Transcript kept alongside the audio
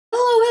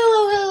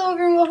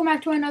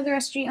back to another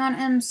SG on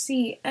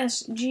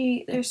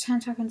MCSG. There's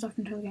 10 seconds left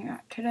until the game.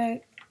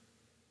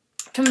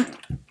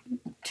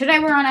 Today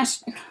we're on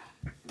what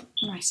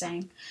am I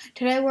saying?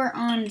 Today we're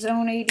on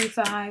Zone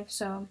 85,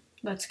 so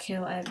let's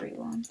kill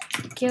everyone.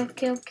 Kill,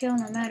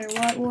 no matter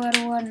what,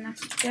 and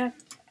that's good.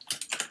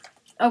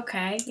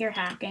 Okay, you're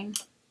hacking.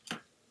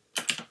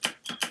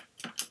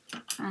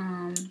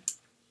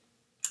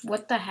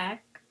 What the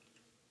heck?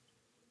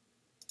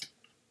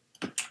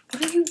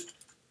 What are you...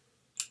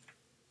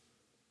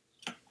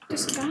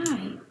 This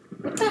guy.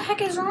 What the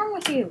heck is wrong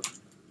with you?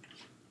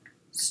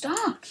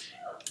 Stop.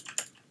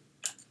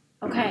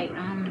 Okay,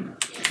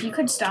 if you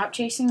could stop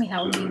chasing me,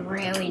 that would be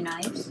really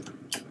nice.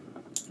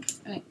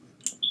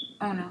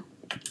 Oh no.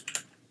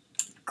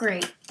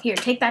 Great. Here,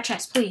 take that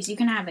chest, please. You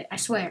can have it. I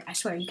swear,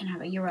 you can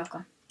have it. You're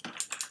welcome.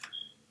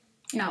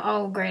 No,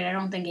 oh great, I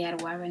don't think he had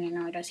a weapon. You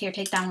know he does. Here,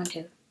 take that one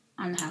too.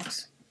 On the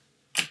house.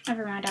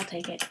 Never mind, I'll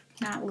take it.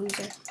 Not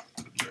loser.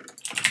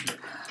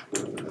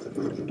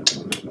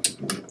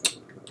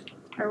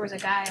 There was a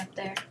guy up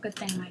there. Good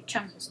thing my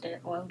chunk is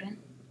loading.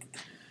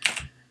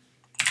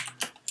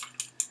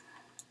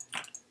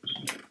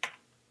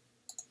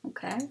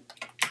 Okay.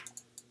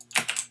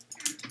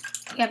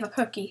 You have a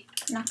cookie.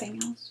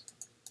 Nothing else.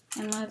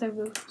 And leather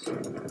boots.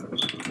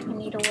 I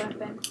need a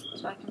weapon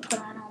so I can put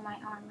on all my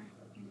armor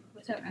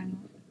without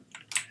anyone.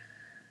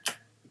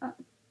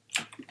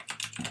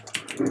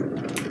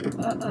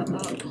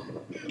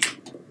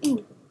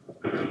 Ooh.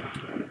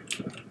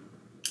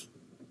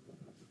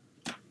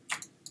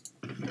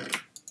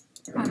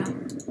 Oh no.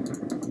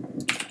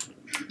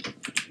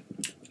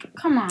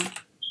 Come on.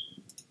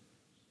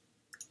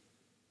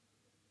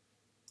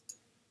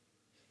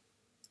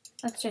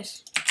 Let's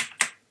just...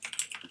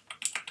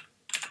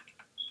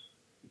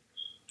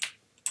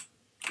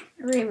 I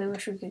really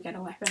wish we could get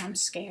a weapon. I'm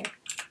scared.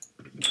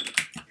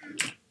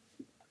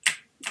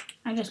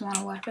 I just want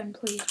a weapon,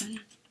 please, man.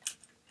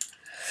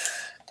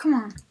 Come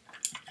on.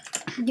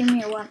 Give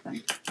me a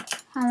weapon.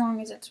 How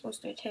long is it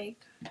supposed to take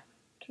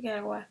to get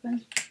a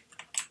weapon?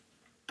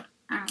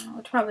 I don't know.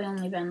 It's probably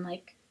only been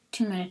like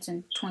 2 minutes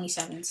and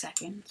 27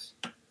 seconds.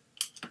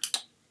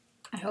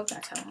 I hope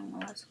that's how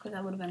long it was, because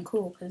that would have been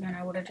cool, because then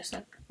I would have just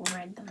like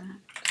read them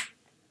out.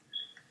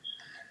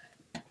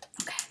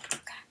 Okay.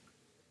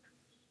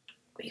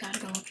 We gotta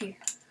go up here.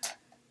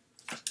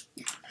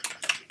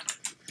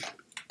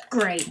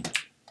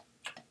 Great.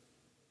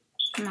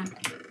 Come on.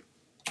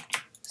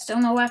 Still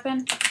no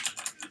weapon?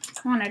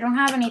 Come on, I don't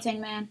have anything,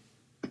 man.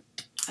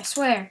 I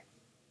swear.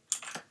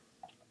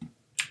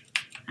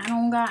 I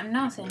don't got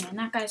nothing, and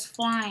that guy's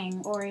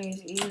flying, or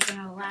he's using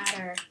a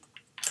ladder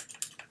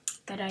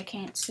that I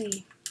can't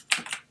see.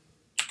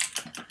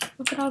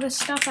 Look at all this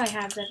stuff I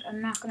have that I'm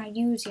not going to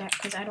use yet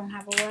because I don't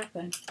have a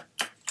weapon.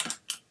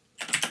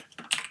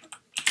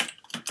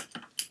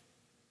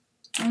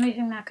 The only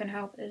thing that can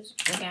help is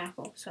the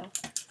gaffle, so...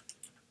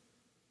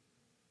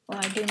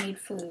 Well, I do need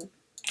food.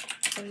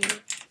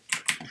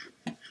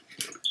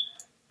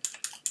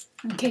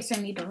 In case I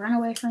need to run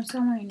away from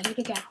someone, I need a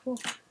gaffle.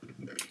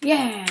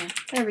 Yeah!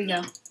 There we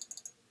go.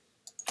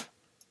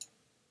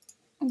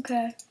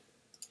 Okay.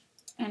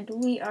 And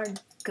we are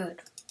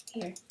good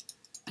here.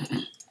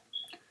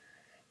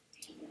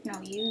 No,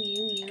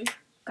 you.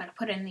 Gotta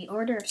put it in the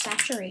order of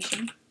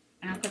saturation.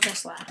 And I'll put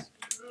this last.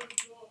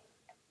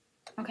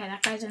 Okay,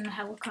 that guy's in the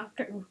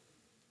helicopter. Ooh.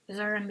 Is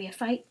there gonna be a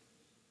fight?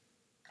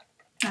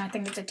 No, I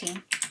think it's a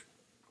team.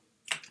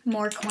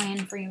 More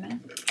clan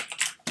Freeman.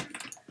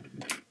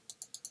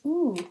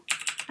 Ooh,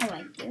 I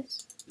like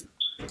this.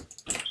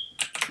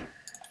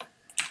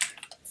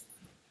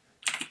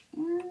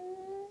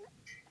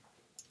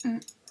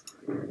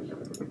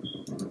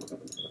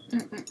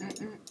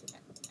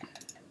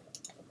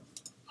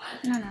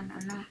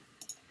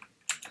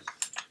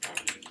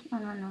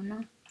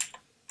 No.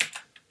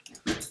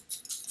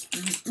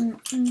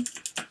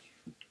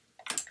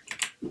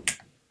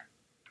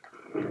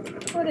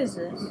 What is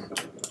this?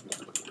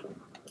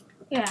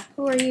 Yeah,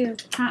 who are you?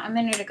 A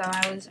minute ago,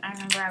 I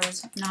remember I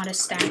was not as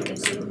stacked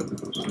as you.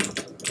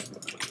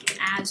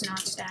 As not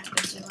stacked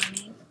as you, I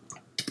mean.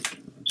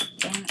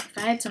 Dang it, if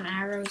I had some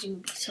arrows, you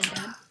would be so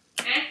bad.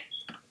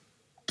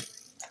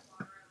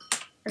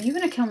 Are you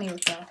gonna kill me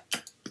with that?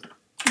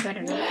 You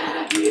better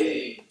not.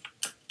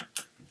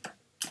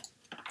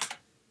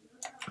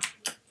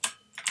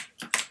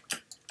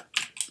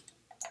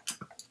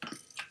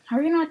 How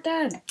are you not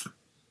dead?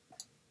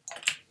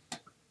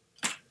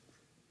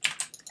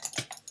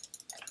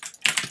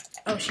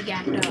 Oh, she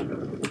gapped up.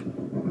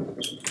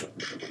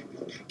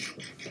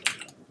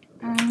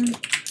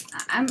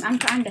 I'm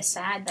kind of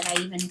sad that I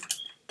even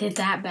did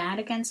that bad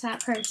against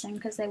that person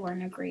because they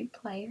weren't a great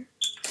player.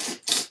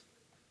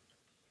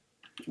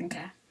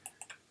 Okay.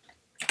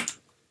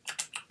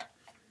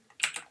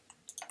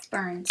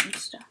 Burn some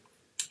stuff.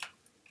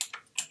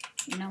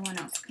 No one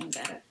else can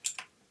get it.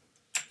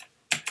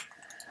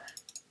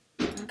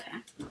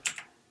 Okay.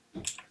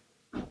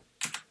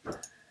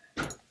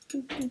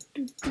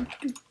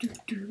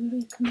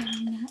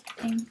 Combine that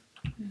thing.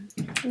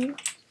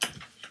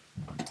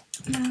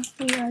 No,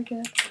 we are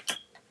good.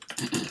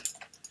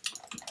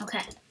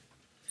 Okay.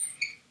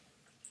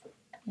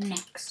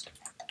 Next.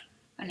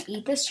 I'm gonna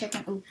eat this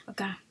chicken. Ooh,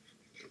 okay.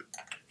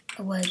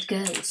 A wild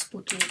guy is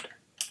spotted.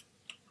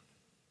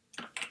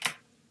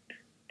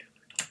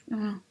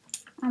 No.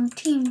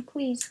 Team,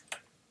 please.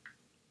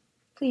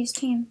 Please,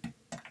 team.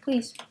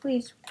 Please,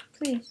 please,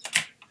 please.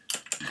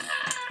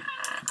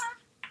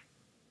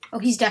 Oh,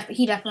 he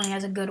definitely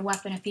has a good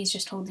weapon if he's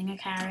just holding a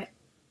carrot.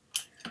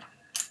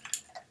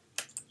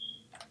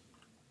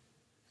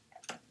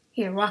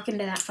 Here, walk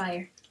into that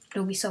fire.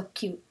 It'll be so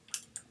cute.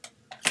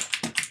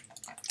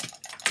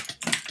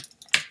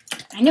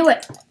 I knew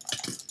it!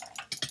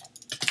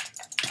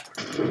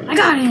 I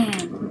got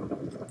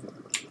him!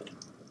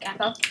 Gap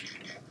up.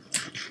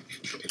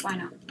 Why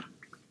not?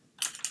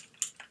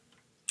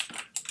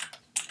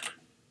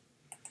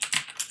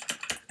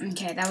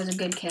 Okay, that was a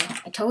good kill.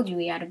 I told you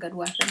he had a good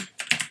weapon.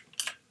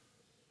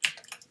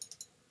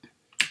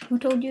 Who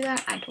told you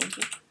that? I told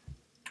you.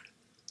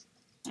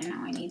 And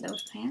now I need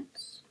those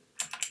pants.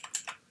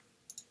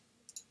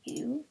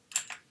 You.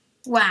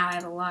 Wow, I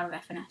have a lot of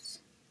FNS.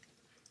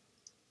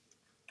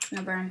 I'm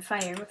gonna burn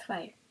fire with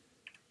fire.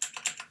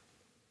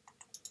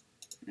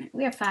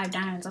 We have 5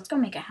 diamonds. Let's go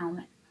make a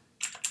helmet.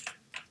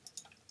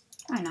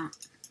 Why not?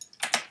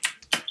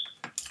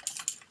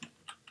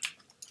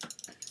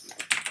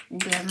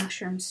 And we have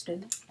mushrooms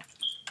too.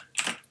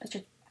 Let's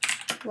just,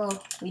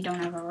 well, we don't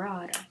have a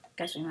rod. I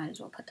guess we might as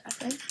well put that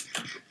there.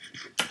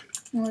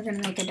 And we're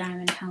gonna make a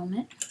diamond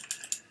helmet.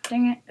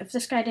 Dang it, if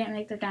this guy didn't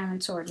make the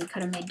diamond sword, we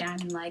could have made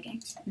diamond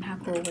leggings. And how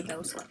cool would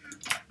those look?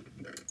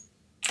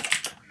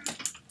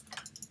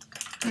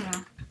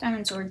 Yeah,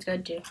 diamond sword's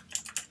good too.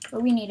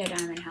 But we need a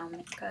diamond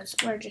helmet because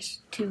we're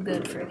just too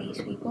good for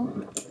these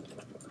people.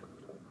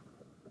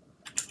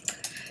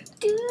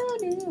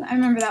 I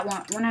remember that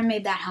one when I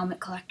made that helmet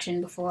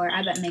collection before.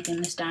 I bet making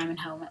this diamond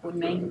helmet would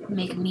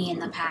make me in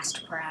the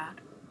past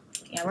proud.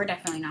 Yeah, we're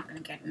definitely not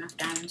going to get enough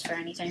diamonds for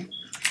anything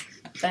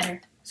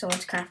better. So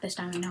let's craft this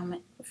diamond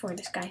helmet before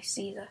this guy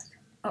sees us.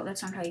 Oh,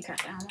 that's not how you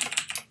craft a helmet.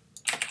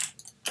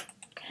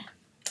 Okay.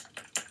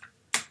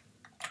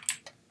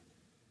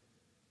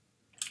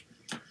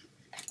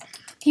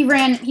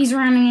 He's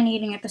running and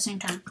eating at the same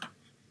time.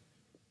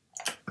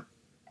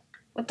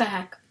 What the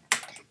heck?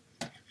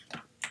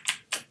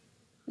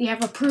 We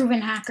have a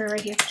proven hacker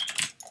right here.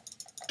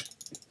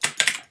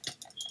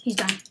 He's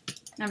done.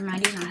 Never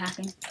mind, he's not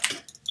hacking.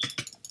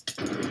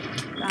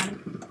 Got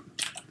him.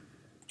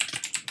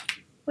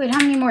 Wait, how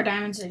many more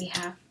diamonds did he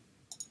have?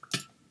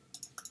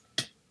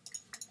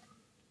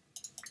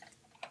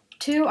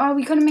 2? Oh,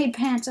 we could have made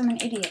pants. I'm an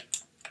idiot.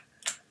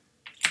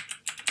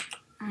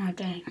 Oh,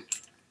 dang.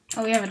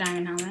 Oh, we have a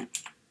diamond helmet.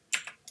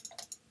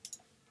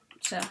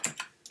 So,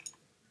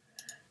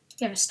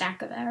 we have a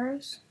stack of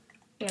arrows.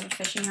 We have a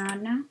fishing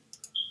rod now.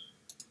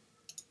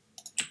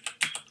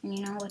 And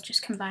you know, let's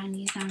just combine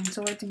these diamond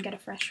swords and get a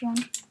fresh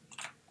one.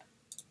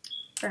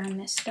 Burn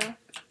this stuff.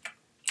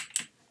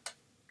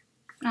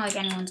 Not like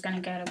anyone's gonna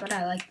get it, but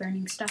I like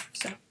burning stuff,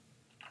 so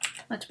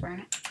let's burn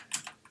it.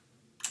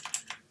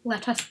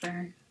 Let us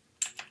burn.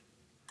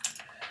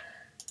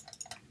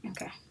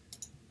 Okay.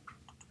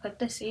 Put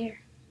this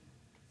here.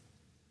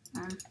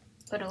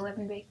 Put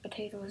 11 baked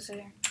potatoes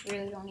there. You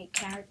really don't need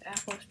carrots,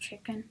 apples,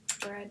 chicken,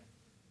 bread,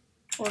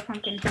 or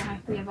pumpkin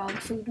pie. We have all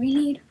the food we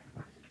need.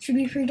 Should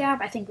we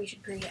pre-gap? I think we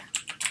should pre-gap.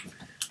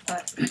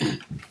 But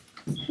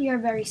we are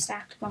very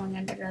stacked going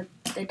into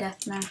the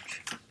death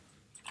match.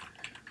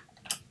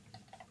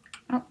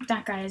 Oh,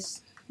 that guy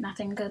is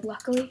nothing good,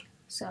 luckily.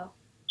 So.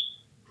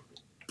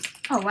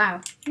 Oh,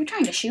 wow. You're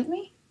trying to shoot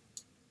me?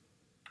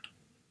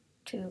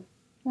 2,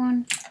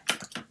 1.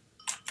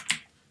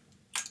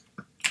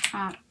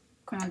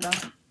 Come on, bro.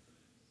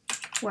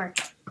 Work.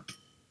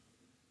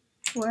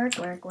 Work,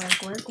 work,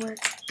 work, work, work.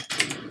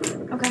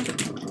 Okay.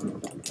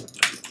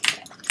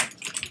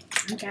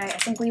 Okay, I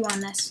think we won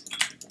this.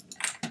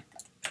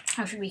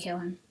 How should we kill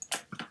him?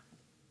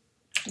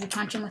 Should we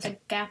punch him with a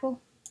gapple?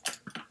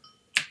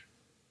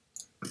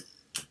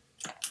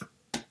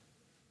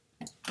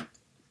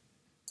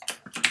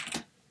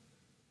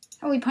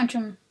 How we punch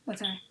him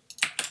with our...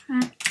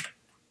 Huh?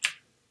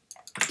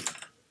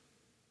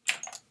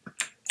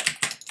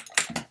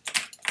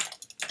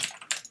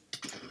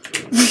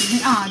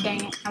 Aw,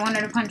 dang it. I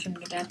wanted to punch him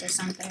to death or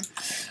something.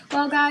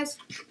 Well, guys,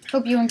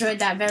 hope you enjoyed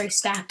that very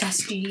stacked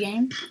SG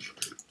game.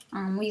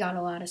 We got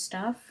a lot of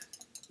stuff.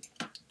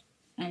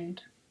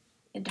 And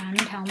a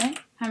diamond helmet.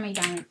 How many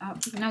diamonds? Oh,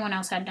 no one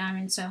else had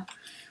diamonds, so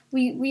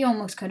we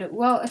almost could have.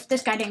 Well, if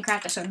this guy didn't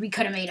craft the sword, we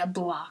could have made a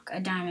block, a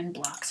diamond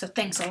block. So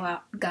thanks a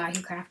lot, guy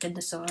who crafted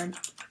the sword.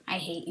 I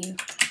hate you.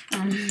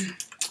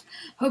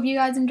 Hope you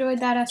guys enjoyed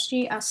that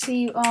SG. I'll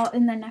see you all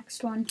in the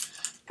next one.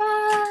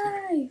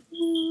 Bye!